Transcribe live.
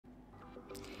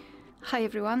Hi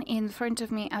everyone, in front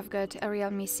of me I've got a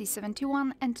REALME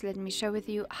C71 and let me share with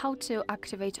you how to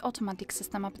activate automatic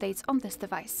system updates on this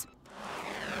device.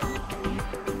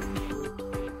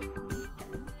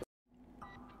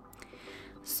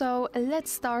 So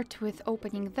let's start with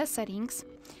opening the settings,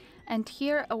 and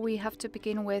here we have to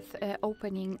begin with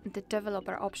opening the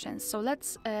developer options. So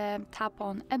let's tap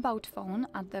on About Phone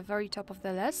at the very top of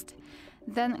the list,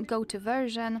 then go to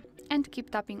Version and keep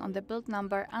tapping on the build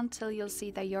number until you'll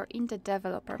see that you're in the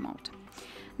developer mode.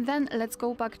 Then let's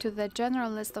go back to the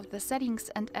general list of the settings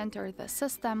and enter the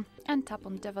system and tap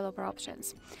on developer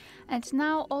options. And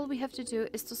now all we have to do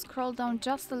is to scroll down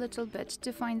just a little bit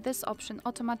to find this option,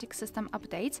 automatic system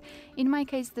updates. In my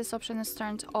case, this option is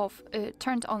turned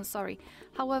on.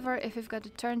 However, if you've got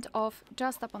it turned off,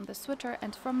 just tap on the switcher,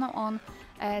 and from now on,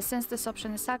 since this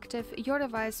option is active, your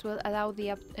device will allow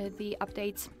the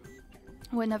updates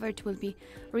whenever it will be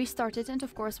restarted, and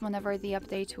of course whenever the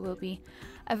update will be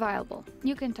available.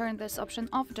 You can turn this option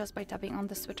off just by tapping on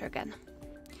the switcher again.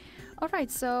 Alright,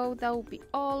 so that will be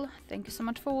all. Thank you so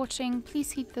much for watching.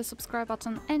 Please hit the subscribe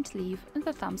button and leave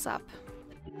the thumbs up.